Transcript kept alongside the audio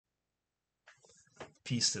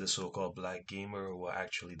Peace to the so-called black gamer who are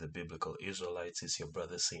actually the biblical Israelites. It's your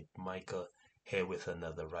brother Saint Micah here with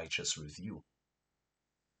another righteous review.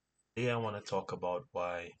 Today I want to talk about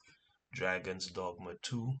why Dragon's Dogma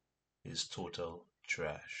 2 is total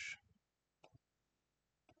trash.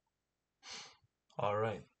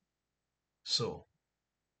 Alright, so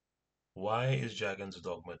why is Dragon's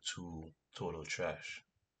Dogma 2 total trash?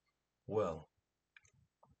 Well,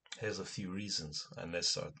 here's a few reasons, and let's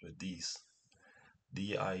start with these.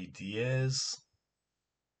 The ideas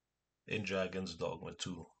in Dragon's Dogma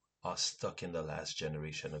 2 are stuck in the last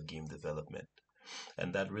generation of game development,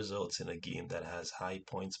 and that results in a game that has high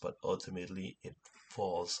points, but ultimately it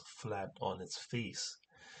falls flat on its face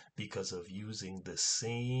because of using the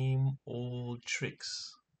same old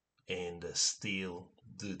tricks in the stale,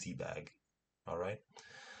 dirty bag. All right,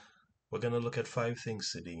 we're gonna look at 5 things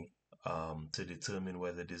today to determine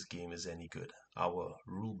whether this game is any good. Our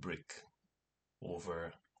rubric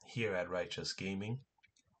over here at Righteous Gaming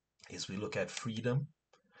is we look at freedom,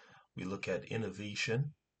 we look at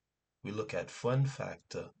innovation, we look at fun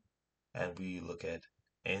factor, and we look at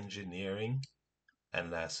engineering, and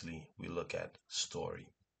lastly, we look at story.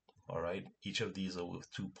 All right, each of these are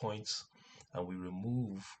with 2 points, and we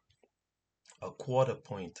remove a quarter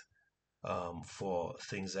point for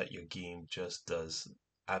things that your game just does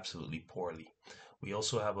absolutely poorly. We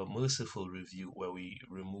also have a merciful review where we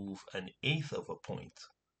remove an eighth of a point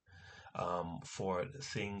for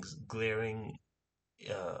things glaring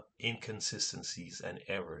inconsistencies and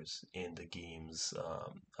errors in the game's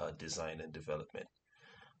design and development.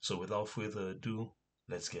 So without further ado,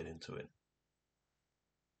 let's get into it.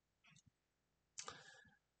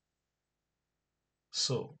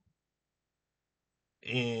 So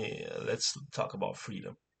let's talk about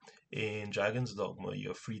freedom. In Dragon's Dogma,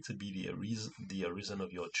 you're free to be the arisen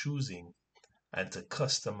of your choosing and to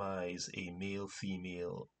customize a male,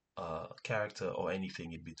 female character or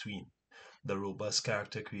anything in between. The robust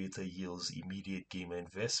character creator yields immediate gamer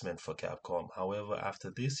investment for Capcom. However, after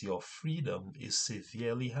this, your freedom is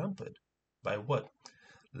severely hampered by what?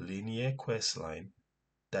 Linear questline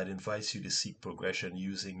that invites you to seek progression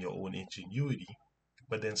using your own ingenuity,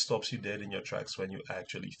 but then stops you dead in your tracks when you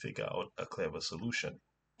actually figure out a clever solution.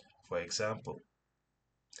 For example,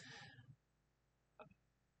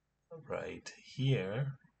 right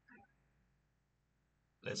here,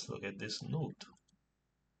 let's look at this note,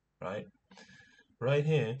 right? Right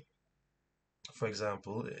here, for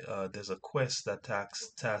example, there's a quest that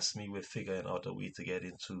tasks me with figuring out a way to get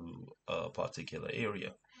into a particular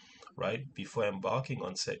area, right? Before embarking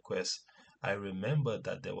on said quest, I remembered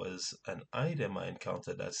that there was an item I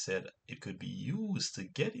encountered that said it could be used to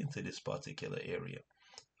get into this particular area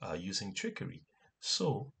using trickery.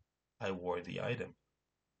 So I wore the item.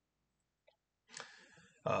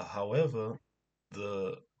 However,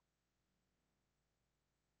 the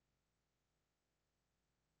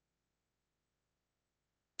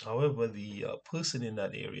person in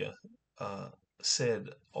that area uh, said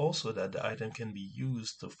also that the item can be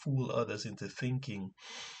used to fool others into thinking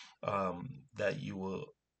that you were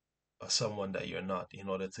someone that you're not in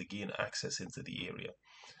order to gain access into the area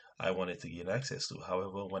I wanted to gain access to.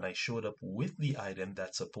 However, when I showed up with the item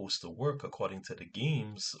that's supposed to work according to the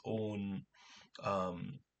game's own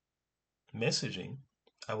um, messaging,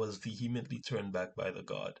 I was vehemently turned back by the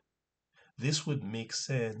god. This would make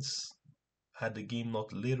sense had the game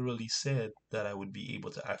not literally said that I would be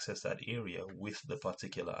able to access that area with the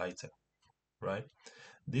particular item, right?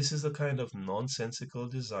 This is the kind of nonsensical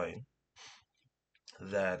design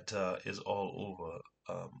that is all over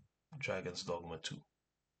Dragon's Dogma 2,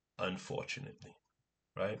 unfortunately,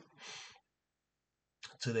 right?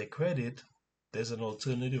 To their credit, there's an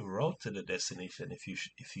alternative route to the destination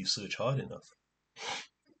if you search hard enough.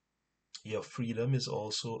 Your freedom is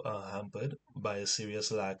also hampered by a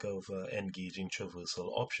serious lack of engaging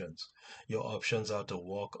traversal options. Your options are to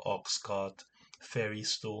walk, ox cart, ferry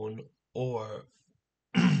stone, or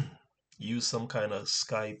use some kind of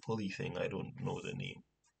sky pulley thing. I don't know the name.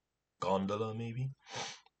 Gondola, maybe?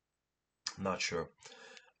 Not sure.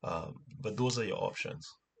 But those are your options,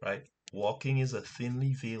 right? Walking is a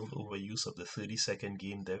thinly veiled overuse of the 30-second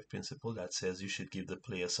game dev principle that says you should give the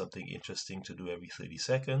player something interesting to do every 30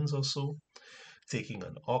 seconds or so. Taking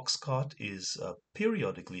an ox cart is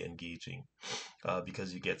periodically engaging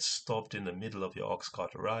because you get stopped in the middle of your ox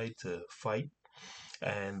cart ride to fight,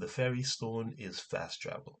 and the ferry stone is fast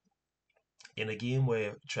travel. In a game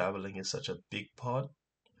where traveling is such a big part,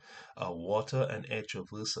 water and air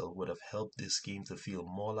traversal would have helped this game to feel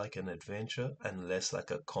more like an adventure and less like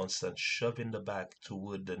a constant shove in the back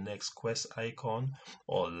toward the next quest icon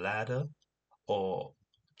or ladder or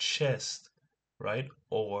chest right?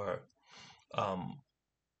 Or um,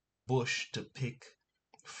 bush to pick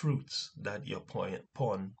fruits that your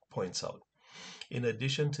pawn points out. In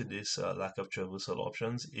addition to this lack of traversal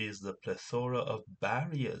options is the plethora of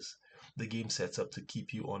barriers the game sets up to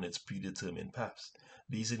keep you on its predetermined paths.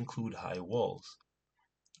 These include high walls,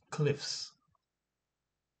 cliffs,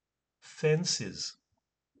 fences,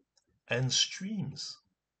 and streams.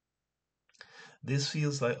 This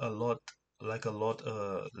feels like a lot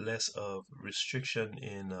less of restriction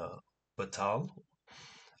in Batal,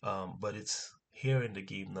 but it's here in the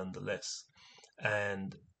game nonetheless.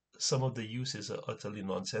 And some of the uses are utterly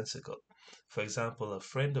nonsensical. For example, a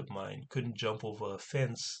friend of mine couldn't jump over a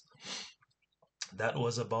fence that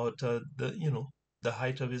was about the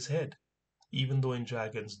height of his head, even though in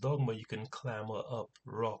Dragon's Dogma you can clamber up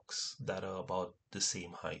rocks that are about the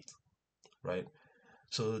same height, right?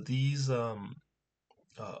 So these uh,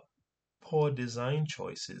 poor design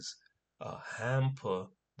choices hamper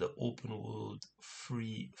the open world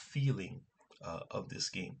free feeling of this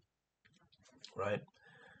game, right?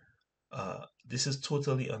 This is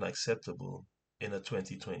totally unacceptable in a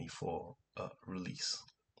 2024 release.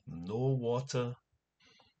 No water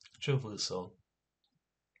traversal,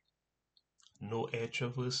 no air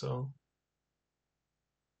traversal,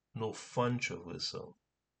 no fun traversal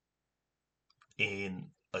in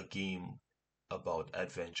a game about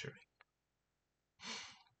adventuring.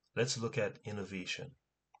 Let's look at innovation.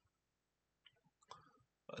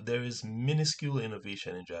 There is minuscule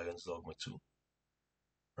innovation in Dragon's Dogma 2,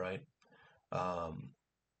 right? Um,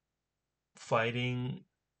 fighting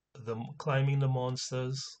climbing the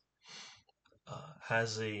monsters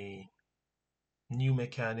has a new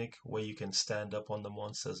mechanic where you can stand up on the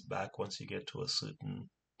monster's back once you get to a certain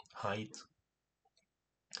height.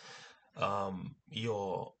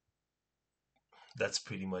 Your That's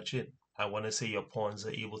pretty much it. I want to say your pawns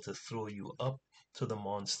are able to throw you up to the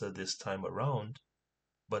monster this time around,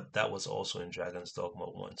 but that was also in Dragon's Dogma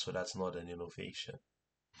 1, so that's not an innovation,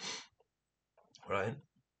 right?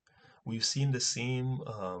 We've seen the same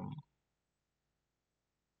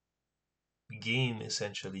game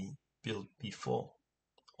essentially built before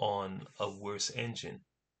on a worse engine,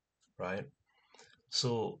 right?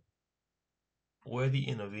 So, where are the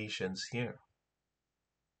innovations here?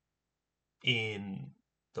 In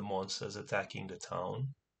the monsters attacking the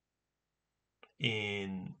town,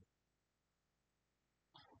 in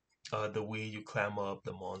the way you clamber up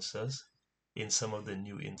the monsters, in some of the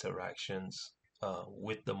new interactions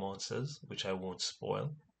with the monsters, which I won't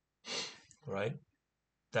spoil, right?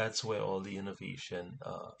 That's where all the innovation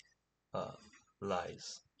uh,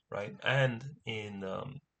 lies, right? And in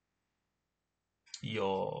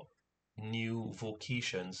your new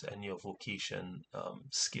vocations and your vocation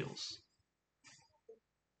skills,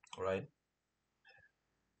 right?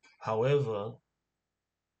 However,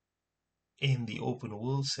 in the open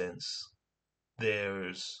world sense,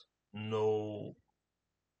 there's no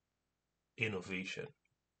innovation,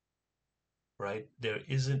 right? There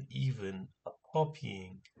isn't even a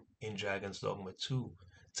copying in Dragon's Dogma 2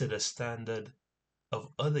 to the standard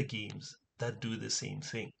of other games that do the same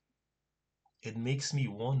thing. It makes me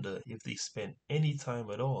wonder if they spent any time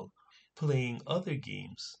at all playing other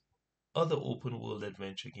games, other open world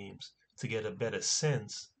adventure games, to get a better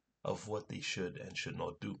sense of what they should and should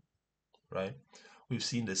not do, right? We've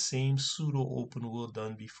seen the same pseudo open world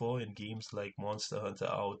done before in games like Monster Hunter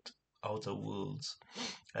Outer Worlds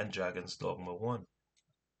and Dragon's Dogma 1.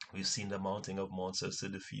 We've seen the mounting of monsters to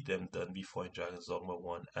defeat them done before in Dragon's Dogma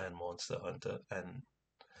 1 and Monster Hunter, and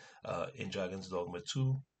in Dragon's Dogma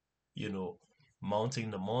 2, you know,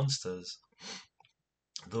 mounting the monsters,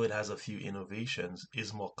 though it has a few innovations,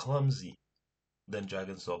 is more clumsy than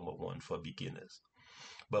Dragon's Dogma 1 for beginners.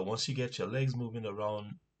 But once you get your legs moving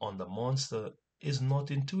around on the monster, is not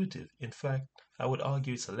intuitive. In fact, I would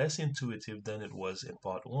argue it's less intuitive than it was in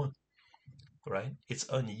part 1, right? It's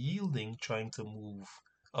unyielding trying to move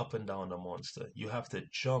up and down the monster. You have to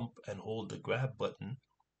jump and hold the grab button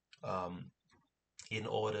um, in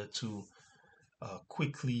order to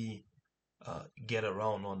quickly get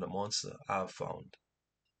around on the monster, I've found,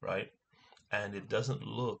 right? And it doesn't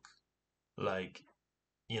look like,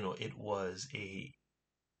 it was a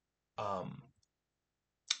um,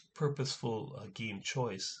 purposeful game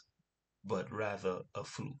choice, but rather a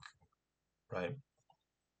fluke, right?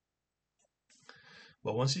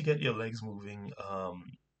 But once you get your legs moving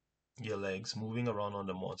around on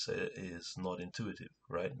the monster is not intuitive,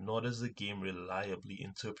 right? Nor does the game reliably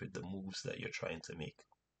interpret the moves that you're trying to make,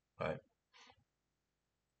 right?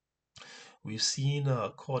 We've seen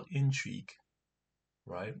court intrigue,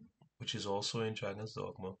 right? Which is also in Dragon's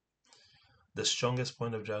Dogma. The strongest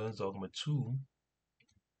point of Dragon's Dogma 2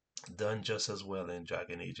 Done just as well in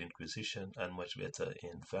Dragon Age Inquisition and much better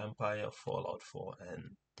in Vampire, Fallout 4,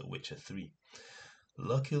 and The Witcher 3.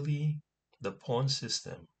 Luckily, the pawn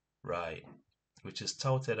system, right, which is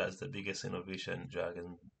touted as the biggest innovation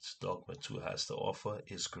Dragon's Dogma 2 has to offer,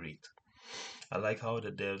 is great. I like how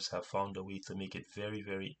the devs have found a way to make it very,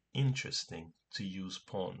 very interesting to use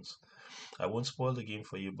pawns. I won't spoil the game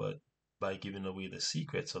for you, but by giving away the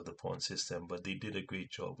secrets of the pawn system, but they did a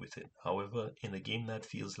great job with it. However, in a game that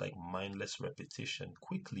feels like mindless repetition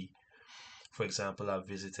quickly, for example, I've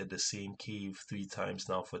visited the same cave 3 times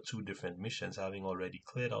now for 2 different missions, having already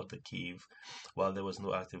cleared out the cave while there was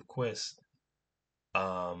no active quest.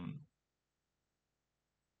 Um,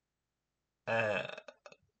 uh,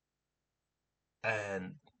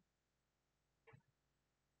 and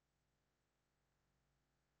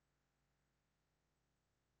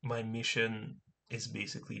my mission is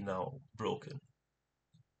basically now broken,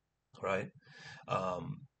 right?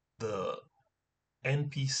 The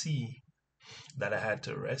NPC that I had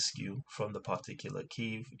to rescue from the particular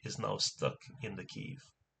cave is now stuck in the cave.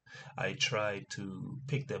 I tried to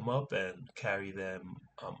pick them up and carry them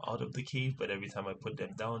out of the cave, but every time I put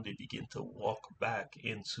them down, they begin to walk back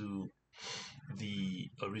into the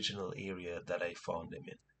original area that I found them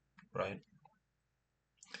in, right?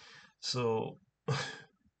 So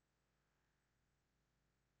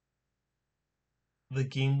the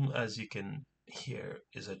game, as you can hear,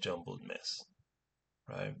 is a jumbled mess,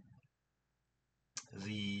 right?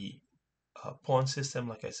 The pawn system,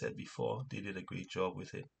 like I said before, they did a great job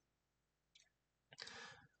with it.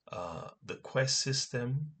 The quest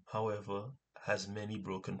system, however, has many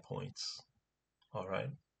broken points. All right.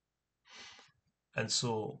 And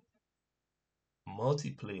so,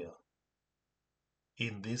 multiplayer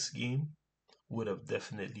in this game would have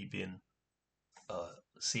definitely been a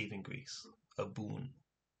saving grace, a boon,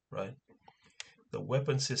 right? The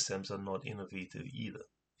weapon systems are not innovative either.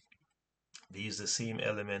 They use the same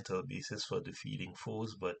elemental basis for defeating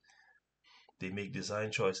foes, but they make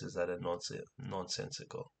design choices that are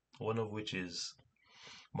nonsensical. One of which is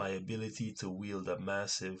my ability to wield a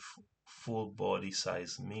massive full body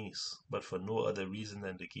size mace, but for no other reason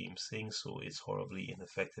than the game saying so, it's horribly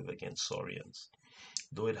ineffective against Saurians.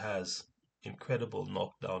 Though it has incredible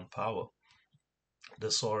knockdown power,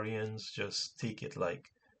 the Saurians just take it like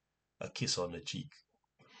a kiss on the cheek.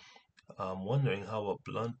 I'm wondering how a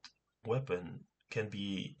blunt weapon can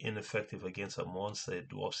be ineffective against a monster it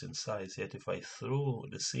dwarfs in size, yet if I throw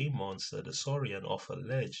the same monster, the Saurian, off a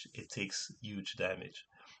ledge, it takes huge damage.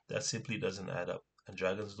 That simply doesn't add up. And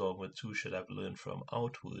Dragon's Dogma 2 should have learned from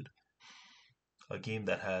Outward, a game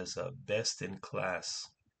that has a best in class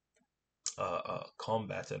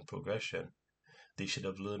combat and progression. They should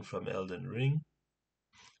have learned from Elden Ring,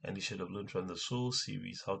 and they should have learned from the Soul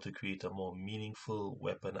series how to create a more meaningful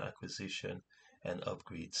weapon acquisition and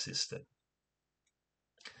upgrade system.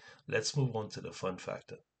 Let's move on to the fun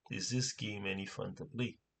factor. Is this game any fun to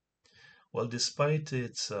play? Well, despite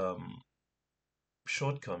its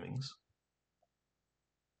shortcomings,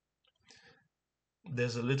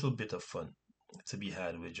 there's a little bit of fun to be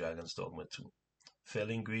had with Dragon's Dogma 2.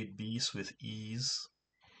 Felling great beasts with ease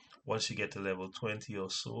once you get to level 20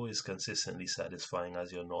 or so is consistently satisfying,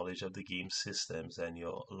 as your knowledge of the game's systems and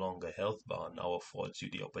your longer health bar now affords you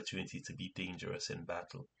the opportunity to be dangerous in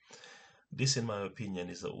battle. This, in my opinion,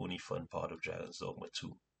 is the only fun part of Dragon's Dogma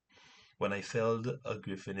 2. When I felled a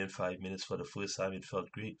griffin in 5 minutes for the first time, it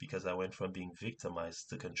felt great because I went from being victimized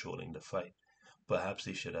to controlling the fight. Perhaps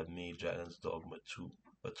they should have made Dragon's Dogma 2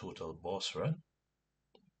 a total boss run.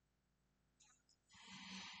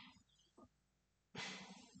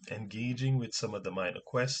 Engaging with some of the minor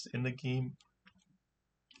quests in the game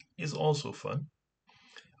is also fun,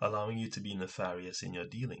 allowing you to be nefarious in your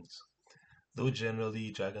dealings. Though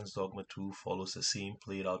generally Dragon's Dogma 2 follows the same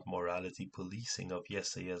played out morality policing of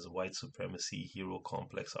yesteryear's white supremacy hero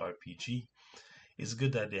complex RPG, it's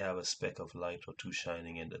good that they have a speck of light or two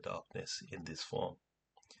shining in the darkness in this form.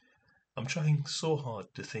 I'm trying so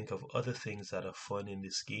hard to think of other things that are fun in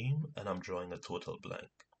this game, and I'm drawing a total blank.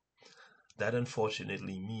 That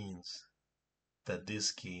unfortunately means that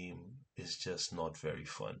this game is just not very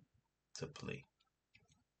fun to play.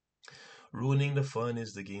 Ruining the fun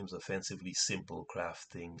is the game's offensively simple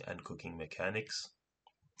crafting and cooking mechanics.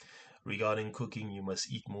 Regarding cooking, you must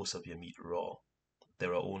eat most of your meat raw.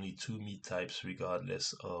 There are only 2 meat types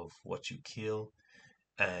regardless of what you kill,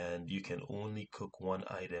 and you can only cook one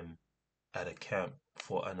item at a camp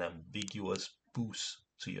for an ambiguous boost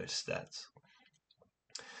to your stats.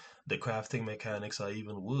 The crafting mechanics are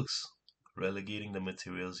even worse, relegating the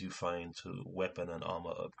materials you find to weapon and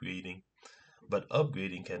armor upgrading. But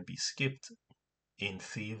upgrading can be skipped in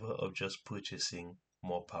favor of just purchasing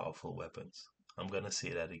more powerful weapons. I'm going to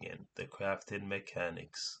say that again. The crafting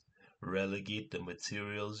mechanics relegate the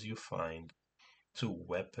materials you find to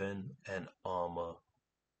weapon and armor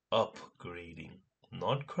upgrading,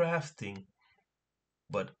 not crafting,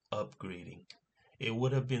 but upgrading. It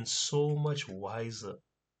would have been so much wiser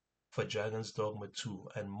for Dragon's Dogma 2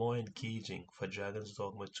 and more engaging for Dragon's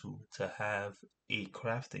Dogma 2 to have a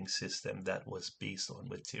crafting system that was based on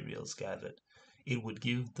materials gathered. It would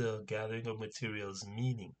give the gathering of materials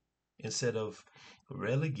meaning instead of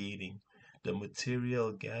relegating the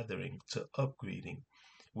material gathering to upgrading,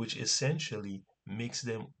 which essentially makes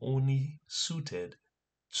them only suited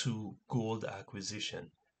to gold acquisition,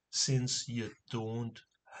 since you don't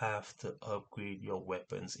have to upgrade your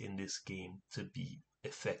weapons in this game to be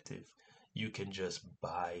effective. You can just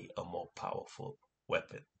buy a more powerful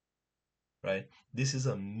weapon, right? This is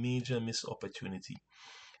a major missed opportunity.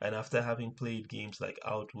 And after having played games like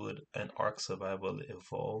Outward and Ark Survival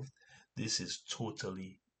Evolved, this is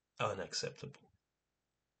totally unacceptable.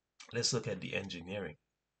 Let's look at the engineering.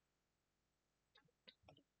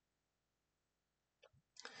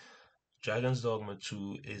 Dragon's Dogma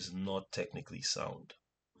 2 is not technically sound.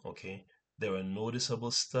 Okay? There are noticeable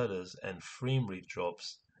stutters and frame rate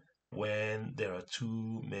drops when there are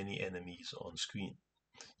too many enemies on screen.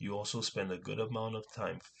 You also spend a good amount of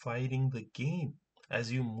time fighting the game as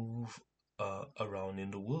you move around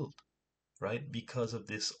in the world, right? Because of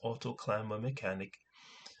this auto climber mechanic,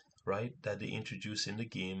 right, that they introduce in the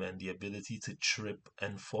game and the ability to trip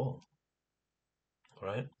and fall,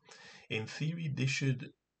 right? In theory, they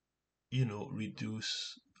should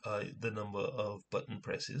reduce the number of button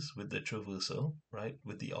presses with the traversal, right,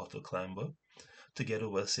 with the auto climber to get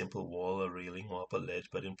over a simple wall, a railing, or up a ledge,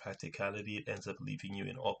 but in practicality, it ends up leaving you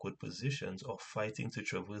in awkward positions or fighting to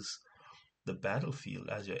traverse the battlefield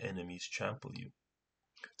as your enemies trample you.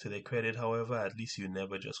 To their credit, however, at least you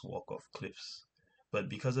never just walk off cliffs. But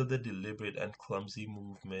because of the deliberate and clumsy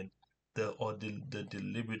movement, the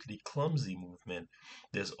deliberately clumsy movement,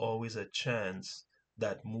 there's always a chance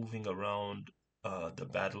that moving around the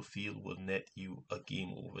battlefield will net you a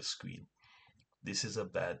game over screen. This is a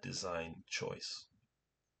bad design choice.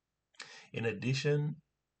 In addition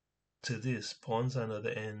to this, pawns and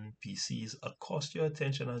other NPCs accost your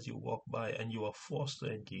attention as you walk by, and you are forced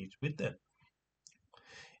to engage with them.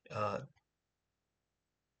 Uh,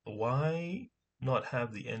 why not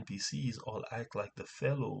have the NPCs all act like the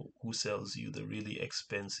fellow who sells you the really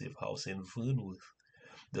expensive house in Vernworth?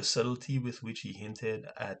 The subtlety with which he hinted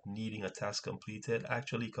at needing a task completed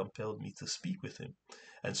actually compelled me to speak with him,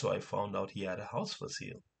 and so I found out he had a house for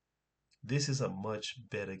sale. This is a much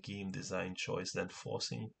better game design choice than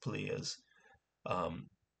forcing players' um,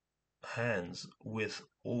 hands with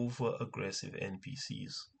over aggressive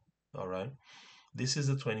NPCs. All right. This is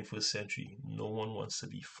the 21st century. No one wants to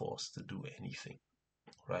be forced to do anything,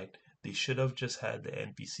 right? They should have just had the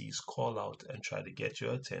NPCs call out and try to get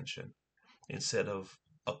your attention instead of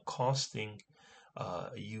accosting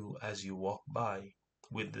you as you walk by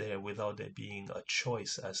without there being a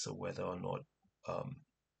choice as to whether or not um,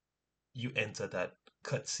 you enter that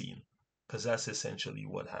cutscene, because that's essentially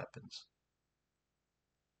what happens.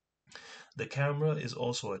 The camera is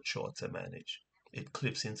also a chore to manage. It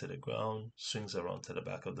clips into the ground, swings around to the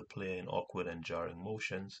back of the player in awkward and jarring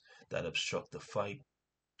motions that obstruct the fight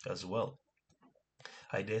as well.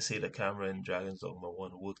 I dare say the camera in Dragon's Dogma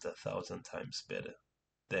 1 worked 1,000 times better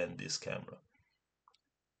than this camera.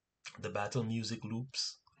 The battle music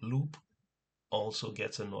loop also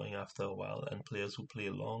gets annoying after a while, and players who play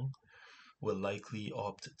long will likely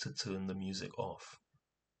opt to turn the music off.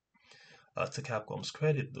 To Capcom's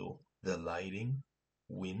credit, though, the lighting,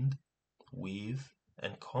 wind, wave,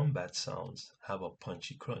 and combat sounds have a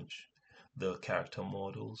punchy crunch. The character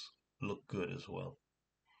models look good as well.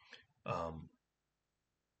 Um,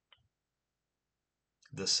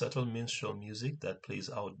 the subtle minstrel music that plays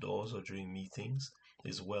outdoors or during meetings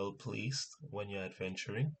is well placed when you're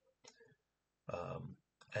adventuring, um,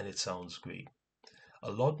 and it sounds great.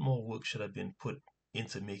 A lot more work should have been put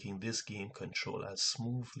into making this game control as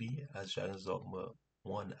smoothly as Dragon's Dogma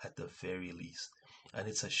 1 at the very least, and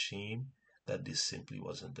it's a shame that this simply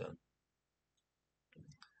wasn't done.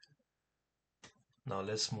 Now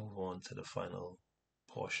let's move on to the final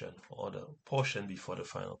portion, or the portion before the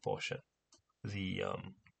final portion, the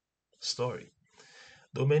story.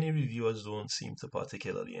 Though many reviewers don't seem to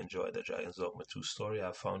particularly enjoy the Dragon's Dogma 2 story,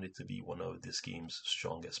 I found it to be one of this game's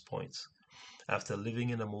strongest points. After living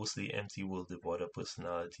in a mostly empty world devoid of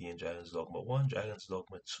personality in Dragon's Dogma 1, Dragon's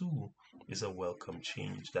Dogma 2 is a welcome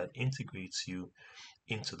change that integrates you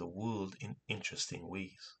into the world in interesting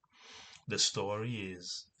ways. The story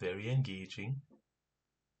is very engaging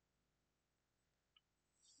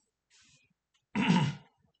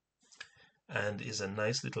and is a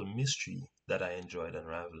nice little mystery that I enjoyed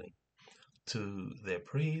unraveling. To their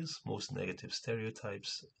praise, most negative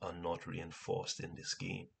stereotypes are not reinforced in this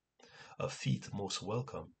game, a feat most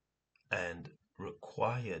welcome and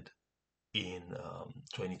required in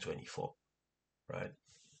 2024, right?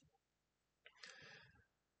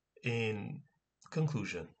 In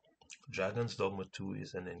conclusion, Dragon's Dogma 2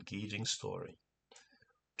 is an engaging story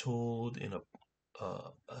told in a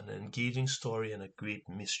an engaging story and a great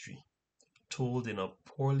mystery told in a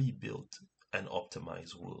poorly built and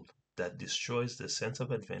optimized world that destroys the sense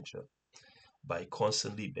of adventure by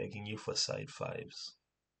constantly begging you for side fives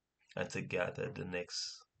and to gather the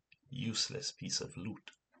next useless piece of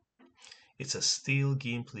loot. It's a stale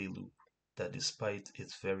gameplay loop that, despite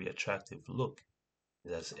its very attractive look,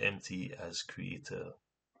 is as empty as creator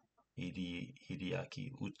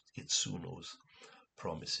Hideaki Itsuno's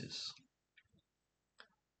promises.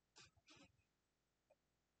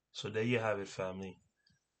 So there you have it, family.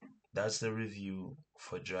 That's the review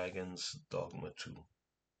for Dragon's Dogma 2.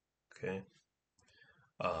 Okay.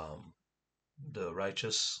 Um, the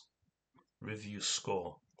righteous review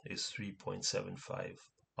score is 3.75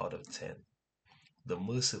 out of 10. The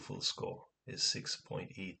merciful score is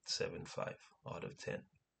 6.875 out of 10.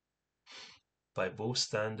 By both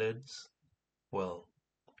standards, well,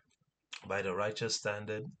 by the righteous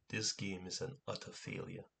standard, this game is an utter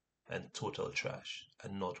failure and total trash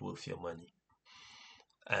and not worth your money.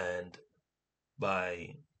 And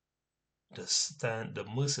by the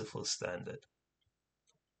merciful standard,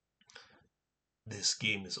 this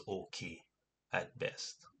game is okay at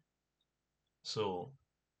best. So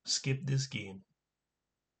skip this game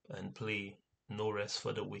and play No Rest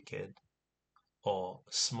for the Wicked or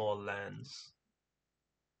Small Lands,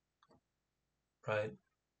 right?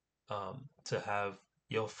 To have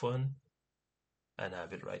your fun and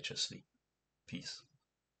have it righteously. Peace.